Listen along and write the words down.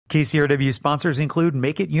KCRW sponsors include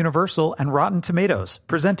Make It Universal and Rotten Tomatoes,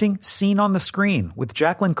 presenting Scene on the Screen with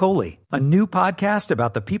Jacqueline Coley, a new podcast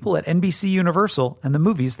about the people at NBC Universal and the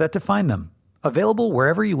movies that define them. Available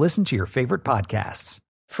wherever you listen to your favorite podcasts.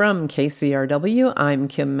 From KCRW, I'm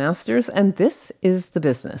Kim Masters, and this is The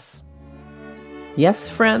Business. Yes,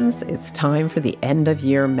 friends, it's time for the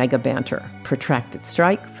end-of-year mega banter. Protracted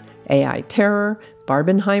strikes, AI terror,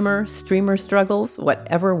 Barbenheimer, streamer struggles,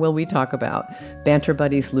 whatever will we talk about? Banter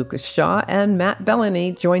buddies Lucas Shaw and Matt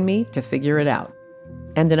Belloni join me to figure it out.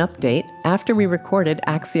 And an update, after we recorded,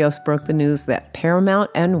 Axios broke the news that Paramount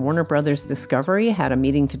and Warner Brothers Discovery had a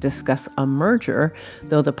meeting to discuss a merger,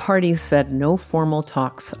 though the parties said no formal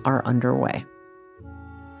talks are underway.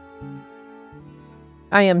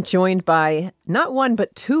 I am joined by not one,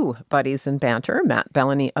 but two buddies in banter, Matt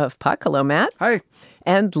Belloni of Puck. Hello, Matt. Hi.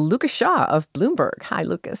 And Lucas Shaw of Bloomberg. Hi,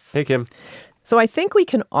 Lucas. Hey, Kim. So I think we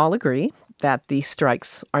can all agree that the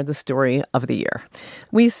strikes are the story of the year.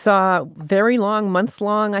 We saw very long,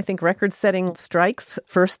 months-long, I think, record-setting strikes.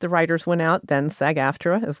 First, the writers went out, then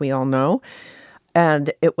SAG-AFTRA, as we all know.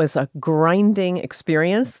 And it was a grinding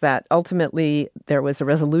experience that ultimately there was a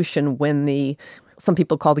resolution when some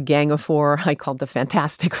people call the Gang of Four, I called the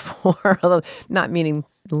Fantastic Four, although not meaning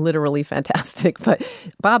literally fantastic, but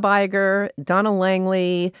Bob Iger, Donna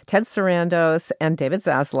Langley, Ted Sarandos, and David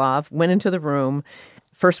Zaslav went into the room,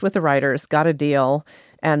 first with the writers, got a deal,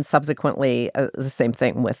 and subsequently the same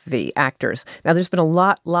thing with the actors. Now, there's been a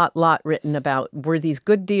lot written about, were these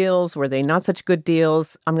good deals? Were they not such good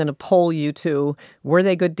deals? I'm going to poll you two. Were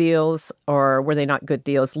they good deals or were they not good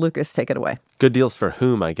deals? Lucas, take it away. Good deals for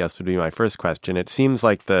whom, I guess, would be my first question. It seems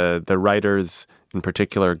like the writers in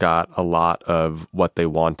particular got a lot of what they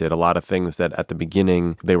wanted, a lot of things that at the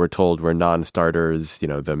beginning they were told were non-starters,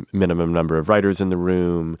 the minimum number of writers in the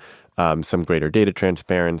room, some greater data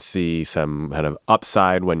transparency, some kind of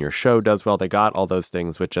upside when your show does well. They got all those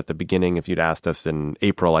things, which at the beginning, if you'd asked us in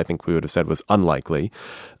April, I think we would have said was unlikely.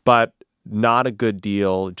 But not a good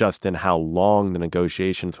deal just in how long the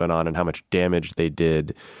negotiations went on and how much damage they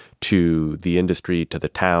did to the industry, to the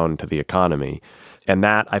town, to the economy. And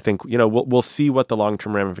that, I think, we'll see what the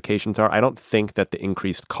long-term ramifications are. I don't think that the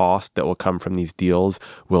increased cost that will come from these deals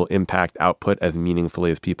will impact output as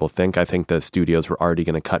meaningfully as people think. I think the studios were already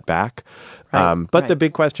going to cut back. But the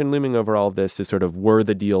big question looming over all of this is sort of, were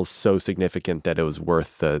the deals so significant that it was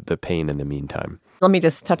worth the pain in the meantime? Let me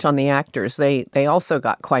just touch on the actors. They also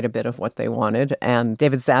got quite a bit of what they wanted. And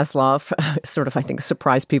David Zaslav sort of, I think,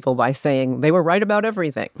 surprised people by saying they were right about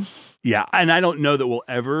everything. Yeah, and I don't know that we'll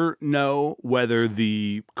ever know whether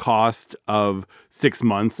the cost of 6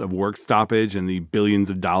 months of work stoppage and the billions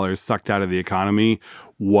of dollars sucked out of the economy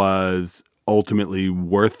was ultimately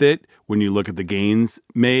worth it when you look at the gains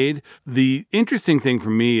made. The interesting thing for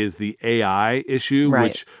me is the AI issue,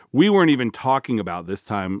 which we weren't even talking about this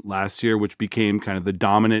time last year, which became kind of the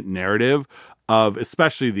dominant narrative of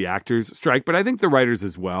especially the actors' strike, but I think the writers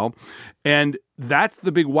as well. And that's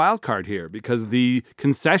the big wild card here, because the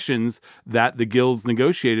concessions that the guilds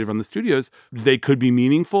negotiated from the studios, they could be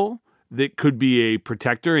meaningful. That could be a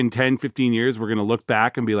protector. In 10, 15 years, we're going to look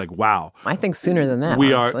back and be like, wow. I think sooner than that,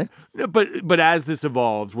 honestly. But as this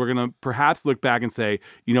evolves, we're going to perhaps look back and say,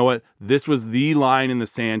 you know what, this was the line in the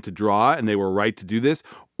sand to draw, and they were right to do this.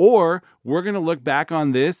 Or we're going to look back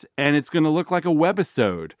on this, and it's going to look like a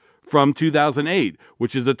webisode from 2008,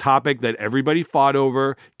 which is a topic that everybody fought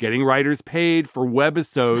over, getting writers paid for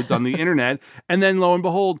webisodes on the internet. And then lo and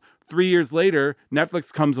behold, 3 years later,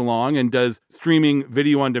 Netflix comes along and does streaming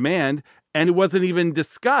video on demand, and it wasn't even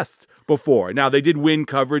discussed before. Now, they did win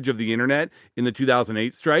coverage of the internet in the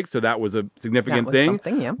 2008 strike, so that was a significant thing.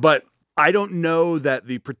 Yeah. But I don't know that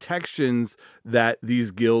the protections that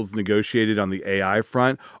these guilds negotiated on the AI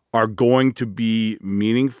front are going to be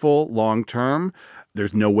meaningful long term.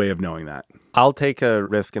 There's no way of knowing that. I'll take a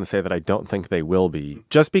risk and say that I don't think they will be,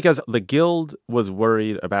 just because the guild was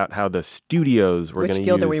worried about how the studios were going to use... Which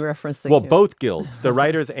guild are we referencing? Well, both guilds. The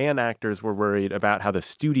writers and actors were worried about how the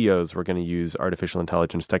studios were going to use artificial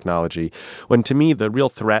intelligence technology, when to me, the real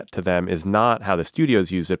threat to them is not how the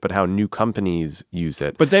studios use it, but how new companies use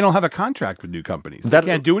it. But they don't have a contract with new companies. They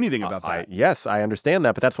can't do anything about that. Yes, I understand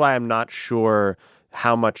that, but that's why I'm not sure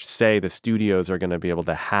how much say the studios are going to be able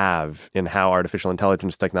to have in how artificial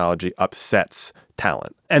intelligence technology upsets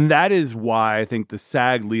talent. And that is why I think the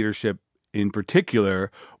SAG leadership in particular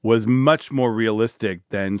was much more realistic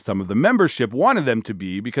than some of the membership wanted them to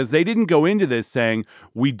be, because they didn't go into this saying,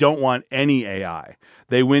 we don't want any AI.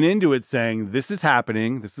 They went into it saying, this is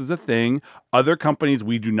happening, this is a thing. Other companies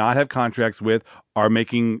we do not have contracts with are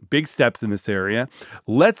making big steps in this area.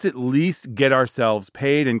 Let's at least get ourselves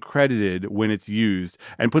paid and credited when it's used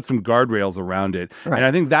and put some guardrails around it. Right. And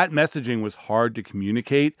I think that messaging was hard to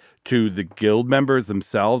communicate to the guild members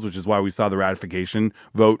themselves, which is why we saw the ratification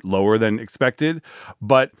vote lower than expected.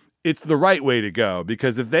 But it's the right way to go,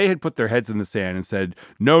 because if they had put their heads in the sand and said,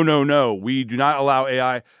 no, we do not allow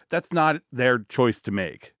AI, that's not their choice to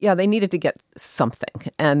make. Yeah, they needed to get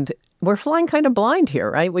something. And we're flying kind of blind here,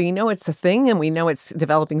 right? We know it's a thing and we know it's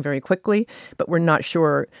developing very quickly, but we're not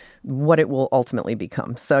sure what it will ultimately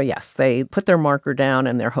become. So yes, they put their marker down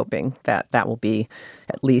and they're hoping that that will be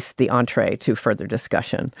at least the entree to further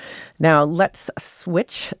discussion. Now let's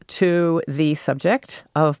switch to the subject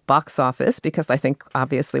of box office, because I think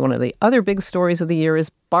obviously one of the other big stories of the year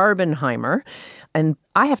is Barbenheimer. And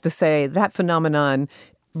I have to say that phenomenon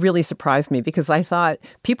really surprised me, because I thought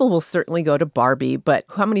people will certainly go to Barbie, but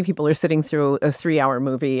how many people are sitting through a 3-hour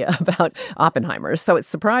movie about Oppenheimer? So it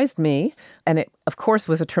surprised me. And it, of course,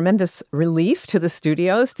 was a tremendous relief to the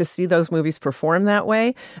studios to see those movies perform that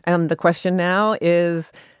way. And the question now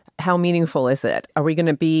is, how meaningful is it? Are we going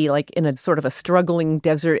to be like in a sort of a struggling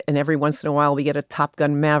desert and every once in a while we get a Top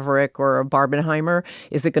Gun Maverick or a Barbenheimer?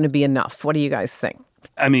 Is it going to be enough? What do you guys think?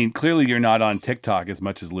 I mean, clearly you're not on TikTok as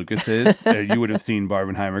much as Lucas is. You would have seen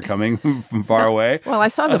Barbenheimer coming from far away. Well, I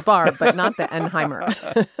saw the Barb, but not the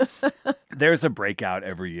Enheimer. There's a breakout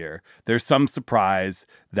every year. There's some surprise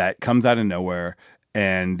that comes out of nowhere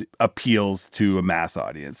and appeals to a mass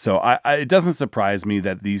audience. So it doesn't surprise me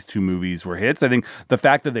that these two movies were hits. I think the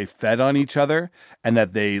fact that they fed on each other and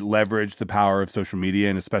that they leveraged the power of social media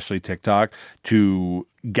and especially TikTok to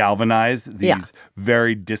galvanize these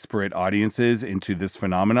very disparate audiences into this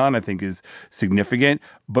phenomenon, I think is significant,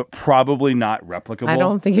 but probably not replicable. I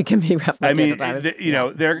don't think it can be replicated. I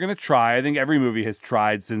mean, they're going to try. I think every movie has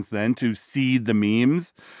tried since then to seed the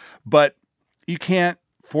memes, but you can't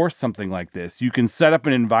force something like this. You can set up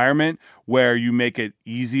an environment where you make it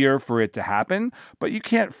easier for it to happen, but you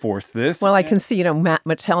can't force this. Well, I can see,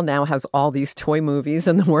 Mattel now has all these toy movies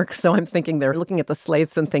in the works, so I'm thinking they're looking at the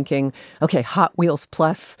slates and thinking, okay, Hot Wheels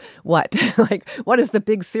plus what? Like, what is the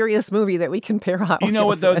big serious movie that we can pair Hot Wheels with? You know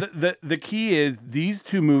what, though? The key is these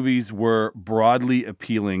two movies were broadly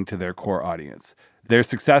appealing to their core audience. They're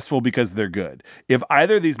successful because they're good. If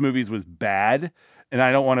either of these movies was bad, and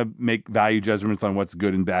I don't want to make value judgments on what's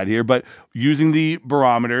good and bad here, but using the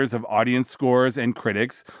barometers of audience scores and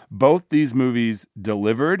critics, both these movies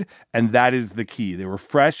delivered, and that is the key. They were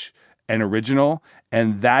fresh and original,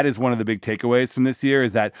 and that is one of the big takeaways from this year,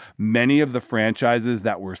 is that many of the franchises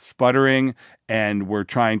that were sputtering and were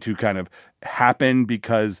trying to kind of happen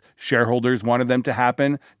because shareholders wanted them to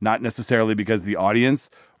happen, not necessarily because the audience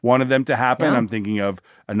wanted them to happen. Yeah. I'm thinking of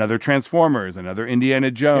another Transformers, another Indiana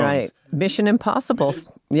Jones. Right. Mission Impossible.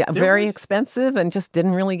 Very expensive and just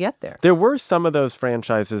didn't really get there. There were some of those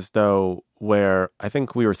franchises, though, where I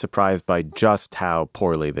think we were surprised by just how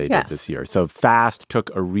poorly they did this year. So Fast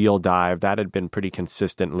took a real dive. That had been pretty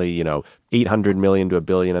consistently, $800 million to $1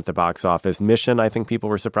 billion at the box office. Mission, I think people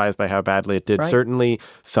were surprised by how badly it did. Right. Certainly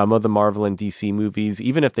some of the Marvel and DC movies,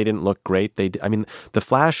 even if they didn't look great, The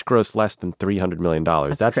Flash grossed less than $300 million.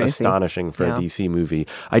 That's astonishing for a DC movie.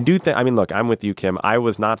 I do think, look, I'm with you, Kim. I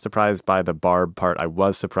was not surprised by the Barb part. I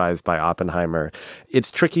was surprised by Oppenheimer. It's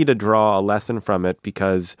tricky to draw a lesson from it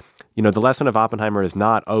because the lesson of Oppenheimer is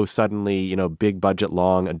not, suddenly, big budget,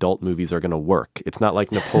 long adult movies are going to work. It's not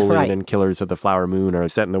like Napoleon and Killers of the Flower Moon are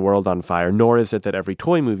setting the world on fire, nor is it that every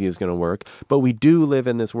toy movie is going to work. But we do live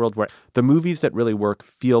in this world where the movies that really work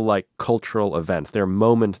feel like cultural events. They're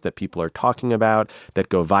moments that people are talking about, that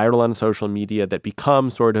go viral on social media, that become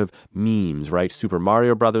sort of memes, right? Super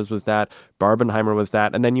Mario Brothers was that. Barbenheimer was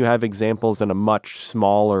that. And then you have examples in a much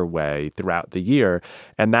smaller way throughout the year.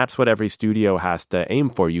 And that's what every studio has to aim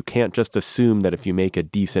for. You can't just assume that if you make a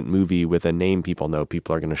decent movie with a name people know,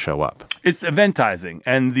 people are going to show up. It's eventizing,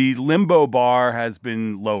 and the limbo bar has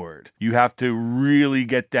been lowered. You have to really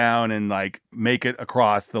get down and make it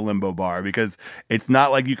across the limbo bar, because it's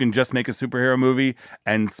not like you can just make a superhero movie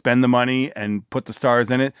and spend the money and put the stars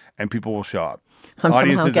in it and people will show up. I'm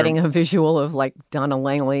somehow getting a visual of Donna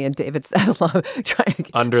Langley and David Zaslow trying to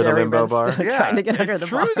get under the limbo bar. Trying to get under the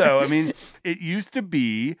bar. It's true, though. It used to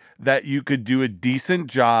be that you could do a decent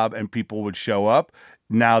job and people would show up.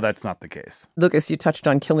 Now that's not the case. Lucas, you touched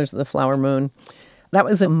on Killers of the Flower Moon. That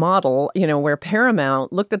was a model, where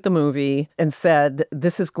Paramount looked at the movie and said,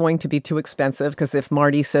 this is going to be too expensive because if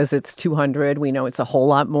Marty says it's 200, we know it's a whole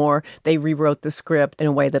lot more. They rewrote the script in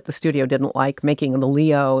a way that the studio didn't like, making the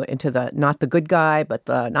Leo into the not the good guy, but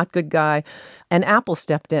the not good guy. And Apple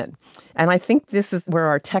stepped in. And I think this is where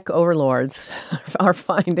our tech overlords are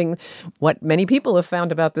finding what many people have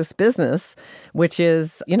found about this business, which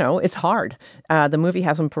is, it's hard. The movie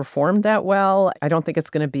hasn't performed that well. I don't think it's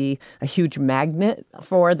going to be a huge magnet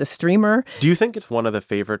for the streamer. Do you think it's one of the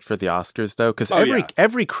favorites for the Oscars, though? Because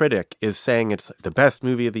every critic is saying it's the best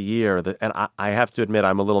movie of the year. And I have to admit,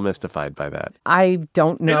 I'm a little mystified by that. I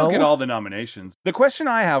don't know. They don't get all the nominations. The question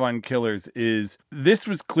I have on Killers is, this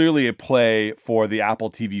was clearly a play for the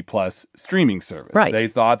Apple TV Plus streaming service. Right. They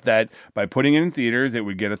thought that by putting it in theaters, it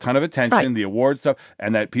would get a ton of attention, the awards stuff,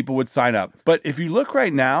 and that people would sign up. But if you look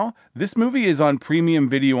right now, this movie is on premium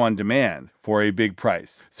video on demand for a big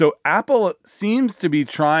price. So Apple seems to be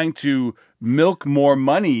trying to milk more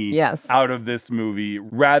money out of this movie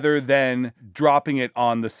rather than dropping it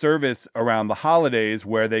on the service around the holidays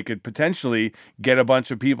where they could potentially get a bunch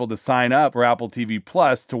of people to sign up for Apple TV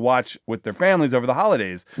Plus to watch with their families over the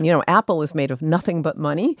holidays. Apple is made of nothing but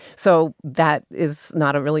money, so that is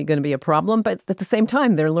not really going to be a problem. But at the same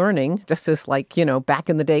time, they're learning, just as back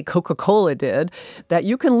in the day Coca-Cola did, that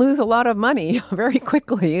you can lose a lot of money very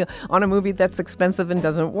quickly on a movie that's expensive and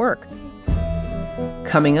doesn't work.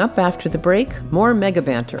 Coming up after the break, more mega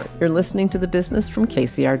banter. You're listening to The Business from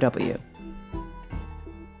KCRW.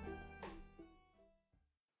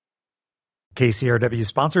 KCRW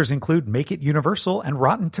sponsors include Make It Universal and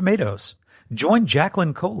Rotten Tomatoes. Join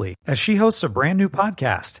Jacqueline Coley as she hosts a brand new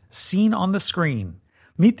podcast, Seen on the Screen.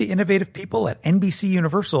 Meet the innovative people at NBC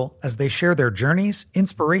Universal as they share their journeys,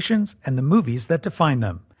 inspirations, and the movies that define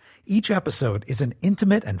them. Each episode is an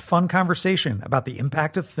intimate and fun conversation about the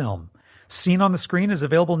impact of film. Seen on the Screen is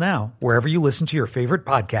available now wherever you listen to your favorite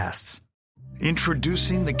podcasts.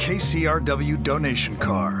 Introducing the KCRW donation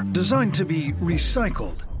car, designed to be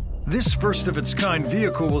recycled. This first-of-its-kind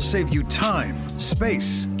vehicle will save you time,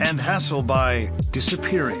 space, and hassle by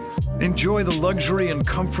disappearing. Enjoy the luxury and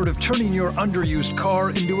comfort of turning your underused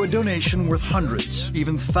car into a donation worth hundreds,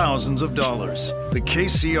 even thousands of dollars. The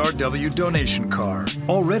KCRW donation car,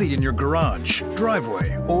 already in your garage,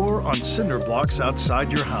 driveway, or on cinder blocks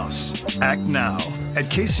outside your house. Act now at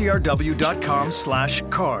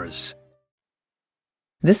kcrw.com/cars.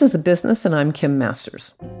 This is The Business, and I'm Kim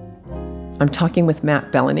Masters. I'm talking with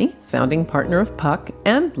Matt Belloni, founding partner of Puck,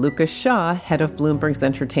 and Lucas Shaw, head of Bloomberg's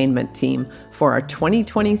entertainment team, for our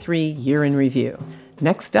 2023 year in review.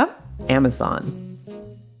 Next up, Amazon.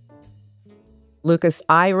 Lucas,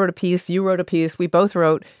 I wrote a piece, you wrote a piece, we both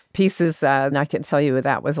wrote pieces, and I can tell you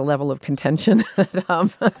that was a level of contention.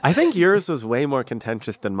 I think yours was way more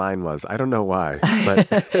contentious than mine was. I don't know why.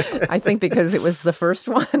 But I think because it was the first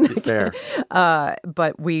one. Fair.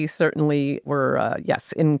 But we certainly were,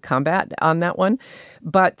 in combat on that one.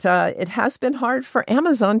 But it has been hard for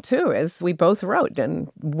Amazon, too, as we both wrote. And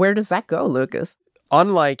where does that go, Lucas?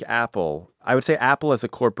 Unlike Apple, I would say Apple as a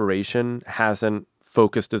corporation hasn't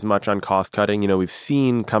focused as much on cost cutting. We've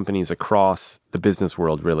seen companies across the business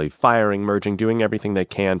world really firing, merging, doing everything they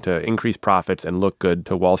can to increase profits and look good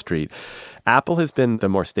to Wall Street. Apple has been the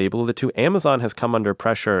more stable of the two. Amazon has come under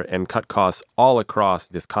pressure and cut costs all across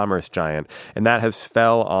this commerce giant, and that has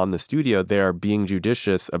fell on the studio. They are being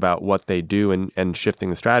judicious about what they do and shifting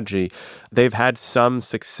the strategy. They've had some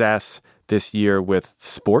success this year with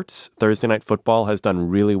sports. Thursday Night Football has done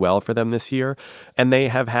really well for them this year. And they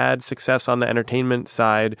have had success on the entertainment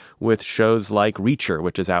side with shows like Reacher,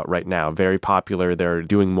 which is out right now. Very popular. They're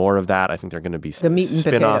doing more of that. I think they're going to be the meat and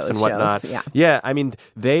spin-offs potatoes and whatnot. Shows, yeah, I mean,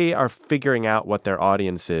 they are figuring out what their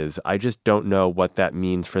audience is. I just don't know what that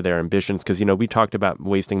means for their ambitions because, we talked about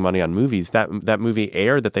wasting money on movies. That movie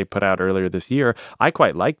Air that they put out earlier this year, I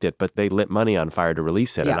quite liked it, but they lit money on fire to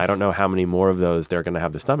release it. Yes. And I don't know how many more of those they're going to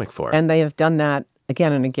have the stomach for. And they have done that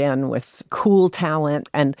again and again with cool talent.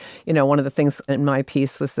 And, one of the things in my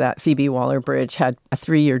piece was that Phoebe Waller-Bridge had a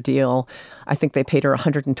 3-year deal. I think they paid her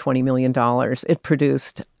 $120 million. It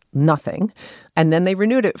produced nothing. And then they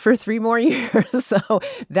renewed it for 3 more years. So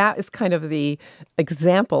that is kind of the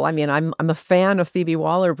example. I mean, I'm a fan of Phoebe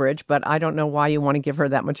Waller-Bridge, but I don't know why you want to give her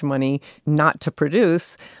that much money not to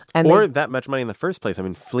produce. Or that much money in the first place. I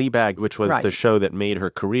mean, Fleabag, which was Right. the show that made her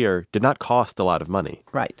career, did not cost a lot of money.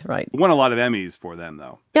 Right. Won a lot of Emmys for them,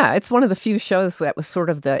 though. Yeah, it's one of the few shows that was sort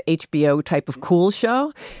of the HBO type of cool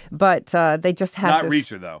show, but they just had Not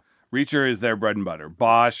Reacher, though. Reacher is their bread and butter.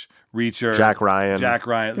 Bosch, Reacher. Jack Ryan.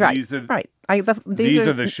 Right, These are, right. These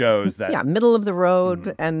are the shows that... Yeah, middle of the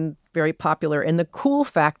road and very popular. And the cool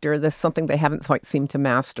factor, that's something they haven't quite seemed to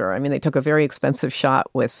master. I mean, they took a very expensive shot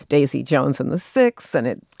with Daisy Jones and the Six, and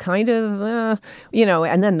it kind of,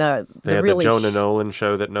 and then they had really... the Jonah Nolan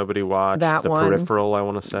show that nobody watched, the one. Peripheral, I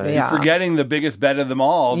want to say. Yeah. You're forgetting the biggest bet of them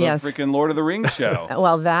all, the Yes. freaking Lord of the Rings show.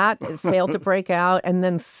 Well, that failed to break out. And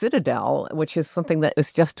then Citadel, which is something that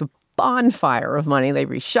was just a bonfire of money. They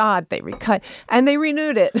reshot, they recut, and they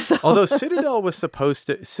renewed it. So. Although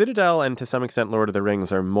Citadel and to some extent Lord of the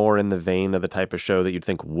Rings are more in the vein of the type of show that you'd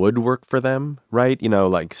think would work for them, right?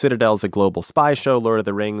 Like Citadel's a global spy show. Lord of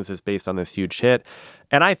the Rings is based on this huge hit.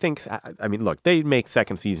 And I think, look, they make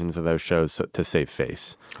second seasons of those shows to save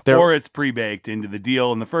face. Or it's pre-baked into the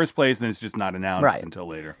deal in the first place and it's just not announced until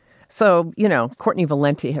later. So, Courtney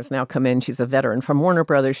Valenti has now come in. She's a veteran from Warner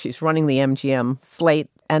Brothers. She's running the MGM slate.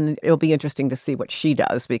 And it'll be interesting to see what she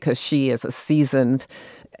does because she is a seasoned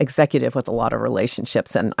executive with a lot of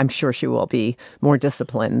relationships. And I'm sure she will be more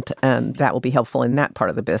disciplined. And that will be helpful in that part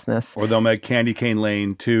of the business. Or they'll make Candy Cane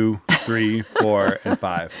Lane 2, 3, 4, and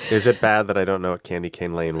 5. Is it bad that I don't know what Candy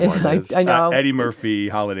Cane Lane 1 is? I know. Eddie Murphy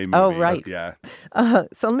holiday movie. Oh, right. Yeah.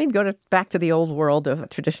 So let me go back to the old world of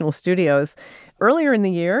traditional studios. Earlier in the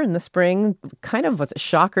year, in the spring, kind of was a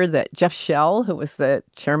shocker that Jeff Shell, who was the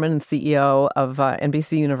chairman and CEO of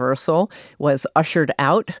NBC Universal, was ushered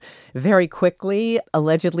out very quickly,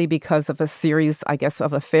 allegedly because of a series, I guess,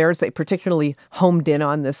 of affairs. They particularly homed in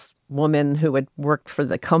on this woman who had worked for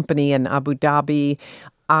the company in Abu Dhabi.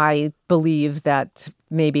 I believe that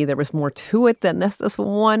maybe there was more to it than this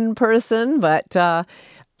one person, but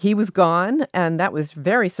he was gone, and that was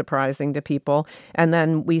very surprising to people. And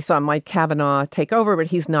then we saw Mike Cavanaugh take over, but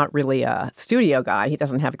he's not really a studio guy. He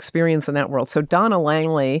doesn't have experience in that world. So Donna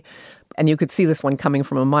Langley, and you could see this one coming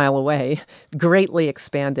from a mile away, greatly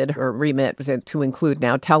expanded her remit to include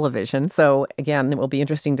now television. So again, it will be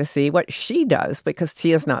interesting to see what she does because she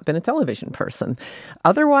has not been a television person.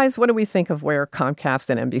 Otherwise, what do we think of where Comcast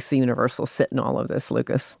and NBC Universal sit in all of this,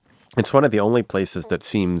 Lucas? It's one of the only places that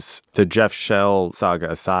seems, the Jeff Shell saga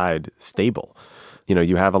aside, stable.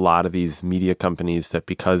 You have a lot of these media companies that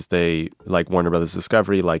because they, like Warner Brothers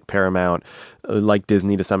Discovery, like Paramount, like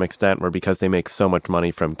Disney to some extent, where because they make so much money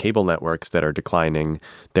from cable networks that are declining,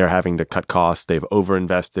 they're having to cut costs. They've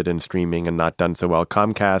overinvested in streaming and not done so well.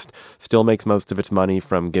 Comcast still makes most of its money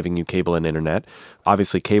from giving you cable and internet.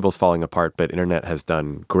 Obviously, cable's falling apart, but internet has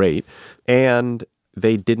done great. And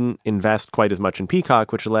they didn't invest quite as much in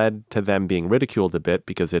Peacock, which led to them being ridiculed a bit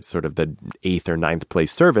because it's sort of the 8th or 9th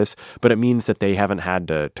place service, but it means that they haven't had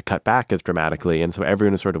to cut back as dramatically. And so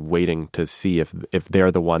everyone is sort of waiting to see if they're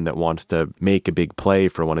the one that wants to make a big play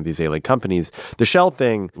for one of these A-League companies. The Shell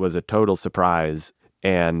thing was a total surprise.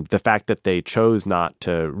 And the fact that they chose not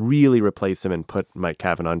to really replace him and put Mike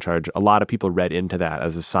Cavanaugh in charge, a lot of people read into that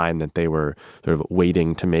as a sign that they were sort of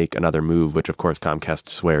waiting to make another move, which, of course, Comcast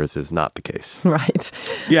swears is not the case. Right.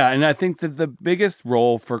 Yeah, and I think that the biggest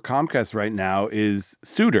role for Comcast right now is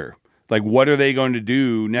suitor. Like, what are they going to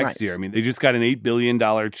do next year? I mean, they just got an $8 billion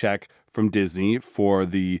check from Disney for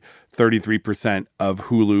the 33% of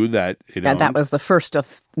Hulu that it And that owned. was the first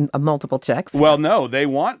of multiple checks. Well, no, they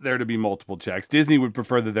want there to be multiple checks. Disney would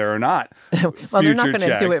prefer that there are not. Well, they're not going to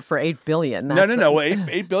checks. do it for $8 billion. No.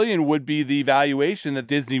 $8 billion would be the valuation that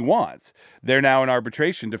Disney wants. They're now in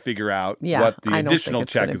arbitration to figure out what the additional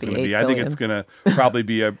check is going to be. I think it's going to probably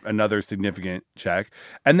be another significant check.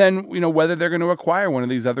 And then, whether they're going to acquire one of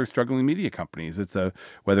these other struggling media companies.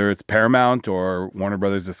 Whether it's Paramount or Warner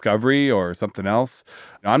Brothers Discovery or something else.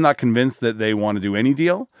 I'm not convinced that they want to do any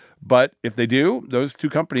deal, but if they do, those two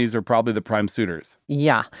companies are probably the prime suitors.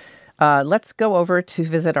 Yeah. Let's go over to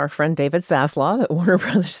visit our friend David Zaslav at Warner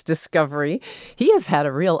Brothers Discovery. He has had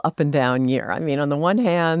a real up and down year. I mean, on the one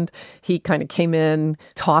hand, he kind of came in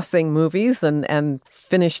tossing movies and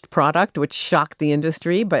finished product, which shocked the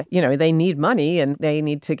industry. But, they need money and they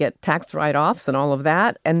need to get tax write-offs and all of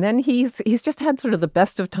that. And then he's just had sort of the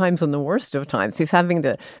best of times and the worst of times. He's having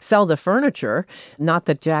to sell the furniture, not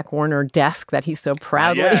the Jack Warner desk that he so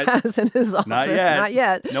proudly has in his office. Not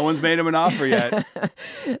yet. No one's made him an offer yet.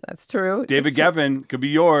 That's true. David Gevin could be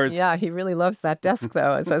yours. Yeah, he really loves that desk,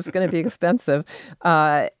 though, so it's going to be expensive.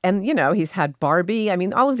 And, he's had Barbie. I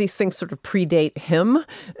mean, all of these things sort of predate him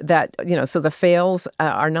that, so the fails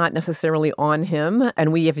are not necessarily on him.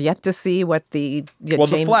 And we have yet to see what the...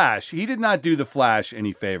 The Flash. He did not do the Flash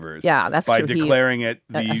any favors. Yeah, that's by true. By declaring it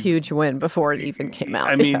a huge win before it even came out.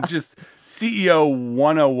 I mean, just... CEO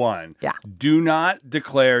 101. Yeah. Do not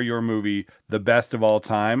declare your movie the best of all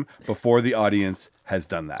time before the audience has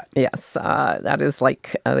done that. Yes, that is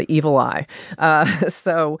like the evil eye.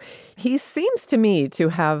 So he seems to me to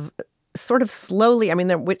have sort of slowly, I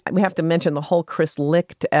mean, we have to mention the whole Chris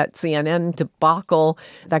Licht at CNN debacle.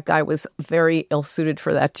 That guy was very ill-suited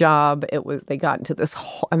for that job. They got into this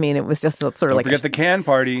whole, I mean, it was just sort of Don't like... forget the Cannes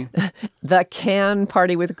party. The Cannes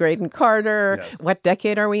party with Graydon Carter. Yes. What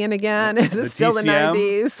decade are we in again? Is it still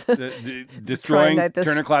TCM, the 90s? Destroying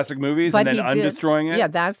Turner Classic Movies and then undestroying it? Yeah,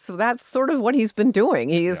 that's sort of what he's been doing.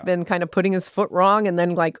 He has been kind of putting his foot wrong and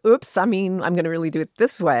then like, oops, I mean, I'm going to really do it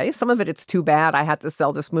this way. Some of it's too bad. I had to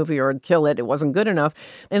sell this movie or kill it. It wasn't good enough.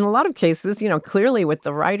 In a lot of cases, clearly with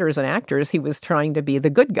the writers and actors, he was trying to be the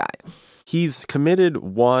good guy. He's committed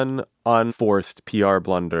one unforced PR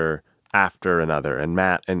blunder after another. And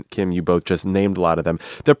Matt and Kim, you both just named a lot of them.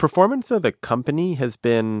 The performance of the company has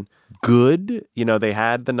been good. They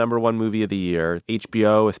had the #1 movie of the year.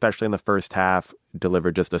 HBO, especially in the first half,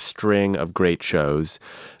 delivered just a string of great shows.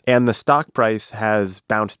 And the stock price has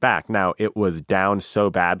bounced back. Now, it was down so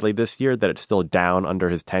badly this year that it's still down under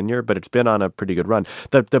his tenure, but it's been on a pretty good run.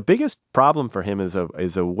 The biggest problem for him is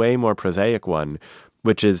a way more prosaic one,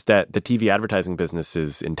 which is that the TV advertising business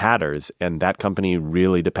is in tatters, and that company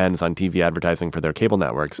really depends on TV advertising for their cable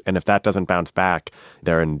networks. And if that doesn't bounce back,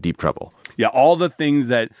 they're in deep trouble. Yeah, all the things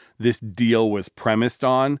that this deal was premised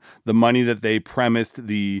on, the money that they premised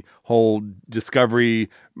the whole Discovery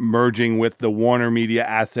merging with the Warner Media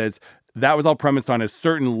assets, that was all premised on a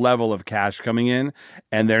certain level of cash coming in,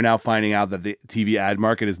 and they're now finding out that the TV ad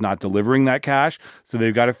market is not delivering that cash, so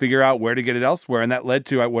they've got to figure out where to get it elsewhere, and that led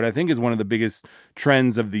to what I think is one of the biggest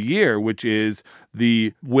trends of the year, which is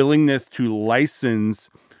the willingness to license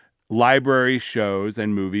library shows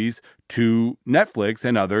and movies to Netflix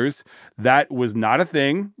and others. That was not a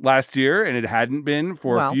thing last year, and it hadn't been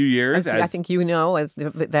for a few years. I think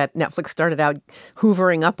that Netflix started out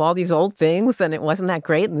hoovering up all these old things, and it wasn't that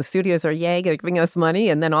great, and the studios are, giving us money,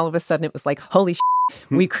 and then all of a sudden it was like, holy shit,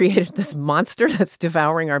 we created this monster that's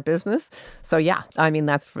devouring our business. So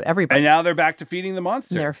that's for everybody. And now they're back to feeding the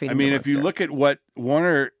monster. They're feeding the monster. If you look at what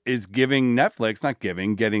Warner is giving Netflix,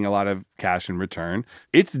 getting a lot of cash in return,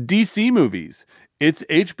 it's DC movies. It's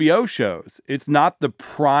HBO shows. It's not the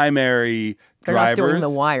primary They're drivers. not doing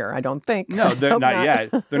The Wire, I don't think. No, they're not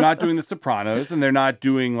yet. They're not doing The Sopranos, and they're not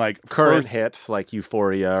doing current hits like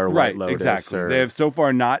Euphoria or White Lotus. Exactly. They have so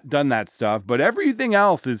far not done that stuff, but everything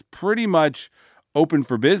else is pretty much open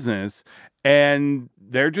for business, and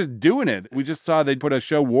they're just doing it. We just saw they put a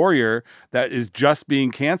show, Warrior, that is just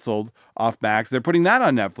being canceled off Max. They're putting that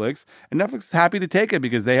on Netflix, and Netflix is happy to take it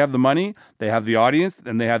because they have the money, they have the audience,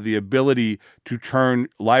 and they have the ability to turn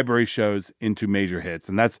library shows into major hits.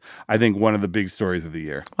 And that's, I think, one of the big stories of the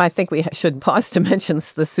year. I think we should pause to mention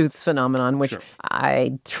the Suits phenomenon, which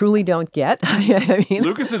I truly don't get. I mean,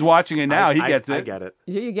 Lucas is watching it now. He gets it. I get it.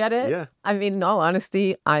 You get it? Yeah. I mean, in all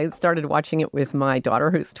honesty, I started watching it with my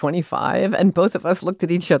daughter, who's 25, and both of us looked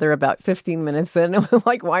at each other about 15 minutes in and we're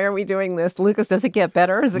like, why are we doing this? Lucas, does it get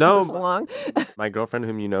better as it goes along? My girlfriend,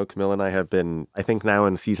 whom you know, Camille, and I have been, I think, now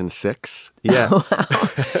in season 6. Yeah. Wow.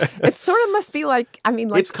 It sort of must be like,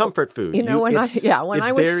 it's comfort food. When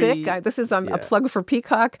I was sick, this is a plug for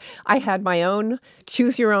Peacock. I had my own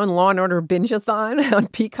choose your own Law and Order binge-a-thon on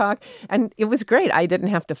Peacock, and it was great. I didn't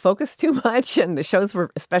have to focus too much, and the shows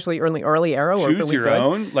were, especially early era, were really good. Choose your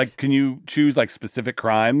own? Can you choose specific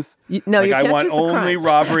crimes? No, you can't I want choose the only crimes.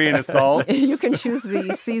 robbery and assault. You can choose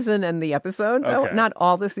the season and the episode, though, not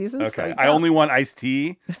all the seasons. Okay, I only want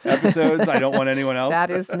Ice-T episodes. I don't want anyone else. That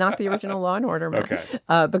is not the original Law and Order, man. Okay.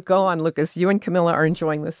 But go on, Lucas. You and Camilla are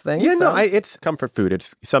enjoying this thing. Yeah, it's comfort food.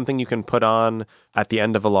 It's something you can put on at the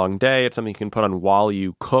end of a long day. It's something you can put on while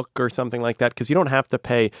you cook or something like that, because you don't have to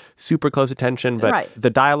pay super close attention, but the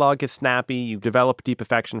dialogue is snappy. You develop deep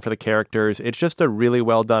affection for the characters. It's just a really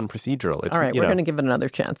well done procedural. All right, we're going to give it another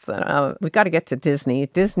chance. We've got to get to Disney.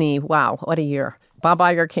 Disney, wow, what a year. Bob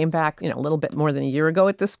Iger came back, a little bit more than a year ago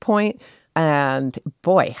at this point. And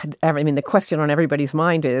boy, the question on everybody's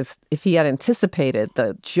mind is if he had anticipated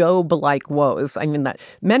the Job-like woes. That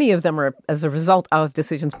many of them are as a result of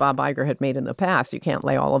decisions Bob Iger had made in the past. You can't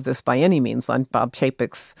lay all of this by any means on Bob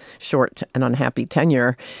Chapek's short and unhappy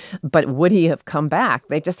tenure. But would he have come back?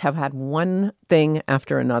 They just have had one thing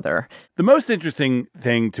after another. The most interesting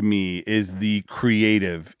thing to me is the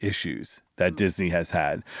creative issues that Disney has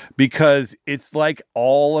had, because it's like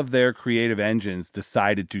all of their creative engines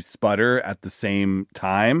decided to sputter at the same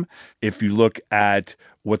time. If you look at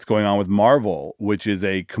what's going on with Marvel, which is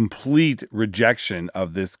a complete rejection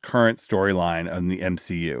of this current storyline of the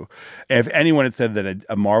MCU. If anyone had said that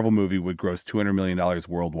a Marvel movie would gross $200 million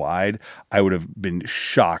worldwide, I would have been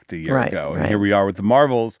shocked a year ago. And here we are with The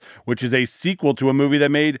Marvels, which is a sequel to a movie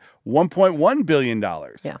that made $1.1 billion.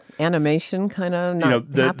 Yeah, animation kind of not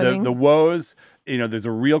happening. The woes There's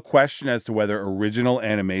a real question as to whether original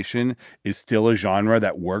animation is still a genre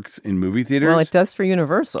that works in movie theaters. Well, it does for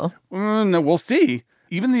Universal. No, we'll see.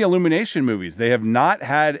 Even the Illumination movies, they have not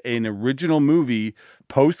had an original movie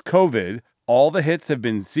post-COVID. All the hits have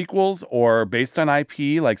been sequels or based on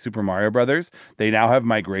IP like Super Mario Brothers. They now have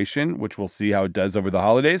Migration, which we'll see how it does over the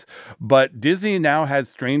holidays. But Disney now has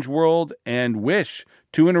Strange World and Wish,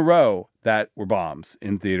 2 in a row that were bombs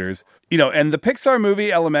in theaters. And the Pixar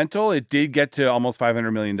movie Elemental, it did get to almost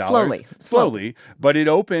 $500 million. Slowly, but it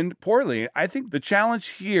opened poorly. I think the challenge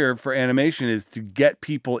here for animation is to get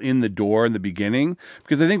people in the door in the beginning,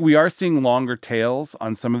 because I think we are seeing longer tails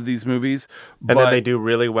on some of these movies. And then they do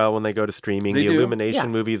really well when they go to streaming. The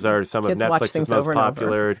Illumination movies are some Kids of Netflix's most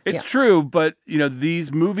popular. It's true, but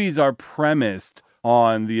these movies are premised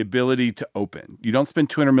on the ability to open. You don't spend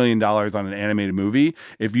 $200 million on an animated movie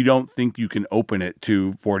if you don't think you can open it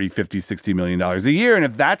to $40, $50, $60 million a year. And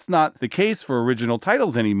if that's not the case for original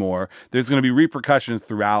titles anymore, there's going to be repercussions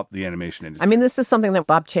throughout the animation industry. I mean, this is something that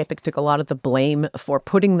Bob Chapek took a lot of the blame for,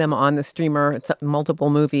 putting them on the streamer,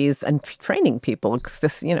 multiple movies, and training people.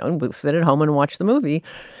 Just, sit at home and watch the movie.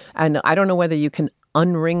 And I don't know whether you can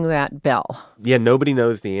unring that bell. Yeah, nobody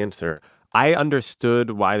knows the answer. I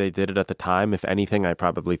understood why they did it at the time. If anything, I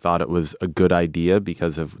probably thought it was a good idea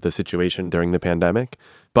because of the situation during the pandemic.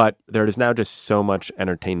 But there is now just so much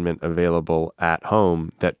entertainment available at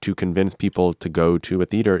home that to convince people to go to a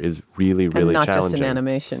theater is really, really challenging. And not challenging. just in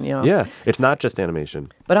animation, Yeah, it's not just animation.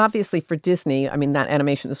 But obviously for Disney, I mean, that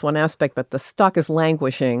animation is one aspect, but the stock is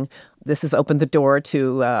languishing. This has opened the door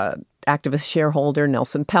to activist shareholder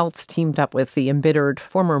Nelson Peltz teamed up with the embittered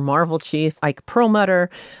former Marvel chief Ike Perlmutter,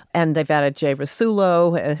 and they've added Jay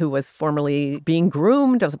Rasulo, who was formerly being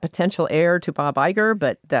groomed as a potential heir to Bob Iger,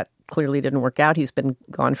 but that clearly didn't work out. He's been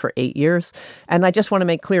gone for 8 years. And I just want to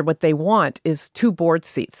make clear what they want is 2 board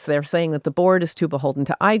seats. They're saying that the board is too beholden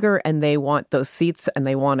to Iger, and they want those seats, and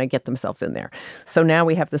they want to get themselves in there. So now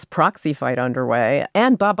we have this proxy fight underway,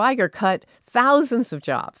 and Bob Iger cut thousands of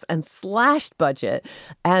jobs and slashed budget,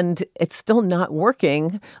 and it's still not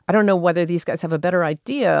working. I don't know whether these guys have a better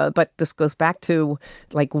idea, but this goes back to,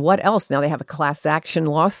 what else? Now they have a class action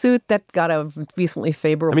lawsuit that got a recently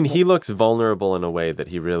favorable... I mean, he looks vulnerable in a way that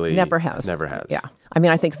he really... Never has. Yeah. I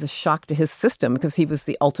mean, I think it's a shock to his system because he was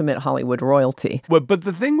the ultimate Hollywood royalty. But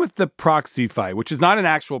the thing with the proxy fight, which is not an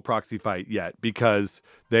actual proxy fight yet because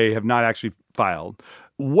they have not actually filed,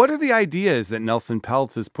 what are the ideas that Nelson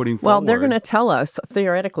Peltz is putting forward? Well, they're going to tell us,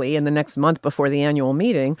 theoretically, in the next month before the annual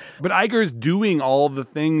meeting. But Iger's doing all of the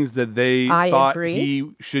things that they thought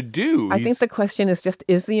he should do. I think the question is just,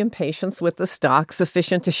 is the impatience with the stock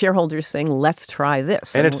sufficient to shareholders saying, let's try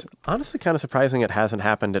this? And it's honestly kind of surprising it hasn't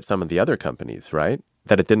happened at some of the other companies, right?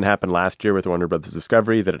 That it didn't happen last year with Warner Brothers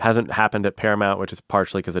Discovery, that it hasn't happened at Paramount, which is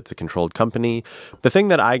partially because it's a controlled company. The thing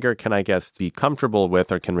that Iger can, I guess, be comfortable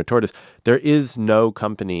with or can retort is there is no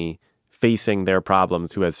company facing their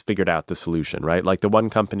problems who has figured out the solution, right? Like the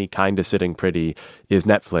one company kind of sitting pretty is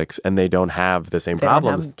Netflix, and they don't have the same problems.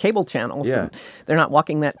 They don't have cable channels. Yeah. And they're not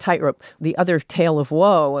walking that tightrope. The other tale of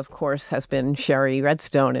woe, of course, has been Sherry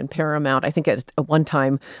Redstone and Paramount. I think at one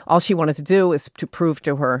time, all she wanted to do was to prove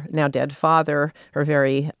to her now dead father, her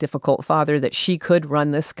very difficult father, that she could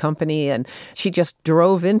run this company. And she just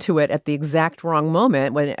drove into it at the exact wrong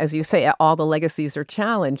moment when, as you say, all the legacies are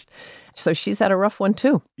challenged. So she's had a rough one,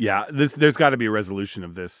 too. Yeah, there's got to be a resolution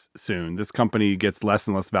of this soon. This company gets less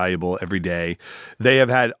and less valuable every day. They have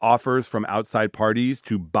had offers from outside parties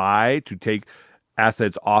to take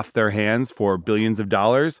assets off their hands for billions of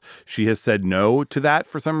dollars. She has said no to that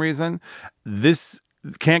for some reason. This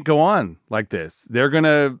can't go on like this. They're going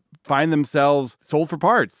to find themselves sold for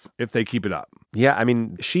parts if they keep it up. Yeah, I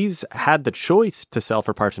mean, she's had the choice to sell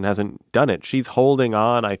for parts and hasn't done it. She's holding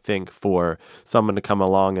on, I think, for someone to come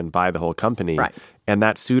along and buy the whole company. Right. And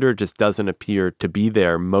that suitor just doesn't appear to be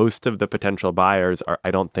there. Most of the potential buyers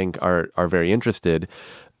I don't think are very interested.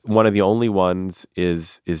 One of the only ones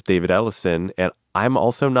is David Ellison, and I'm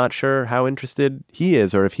also not sure how interested he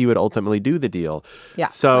is or if he would ultimately do the deal. Yeah,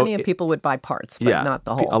 so plenty of people would buy parts, but not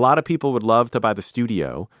the whole. A lot of people would love to buy the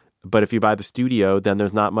studio, but if you buy the studio, then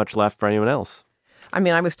there's not much left for anyone else. I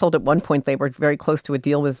mean, I was told at one point they were very close to a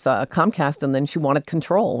deal with Comcast, and then she wanted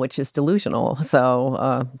control, which is delusional.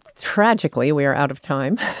 So tragically, we are out of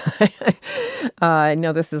time. I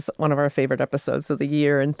know this is one of our favorite episodes of the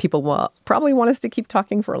year, and people will probably want us to keep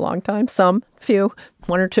talking for a long time. Some, few,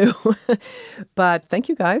 1 or 2. But thank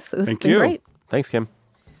you, guys. It's been great. Thanks, Kim.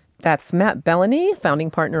 That's Matt Belloni,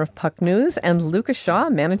 founding partner of Puck News, and Lucas Shaw,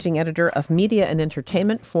 managing editor of media and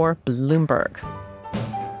entertainment for Bloomberg.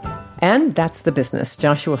 And that's The Business.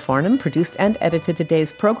 Joshua Farnham produced and edited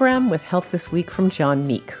today's program with help this week from John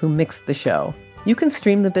Meek, who mixed the show. You can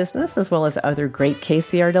stream The Business as well as other great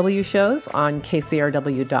KCRW shows on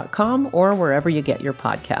kcrw.com or wherever you get your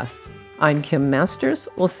podcasts. I'm Kim Masters.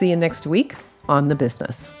 We'll see you next week on The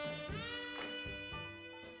Business.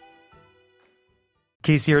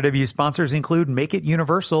 KCRW sponsors include Make It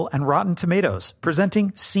Universal and Rotten Tomatoes,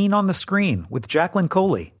 presenting Scene on the Screen with Jacqueline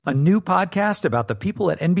Coley, a new podcast about the people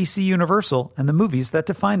at NBC Universal and the movies that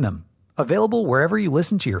define them. Available wherever you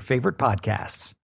listen to your favorite podcasts.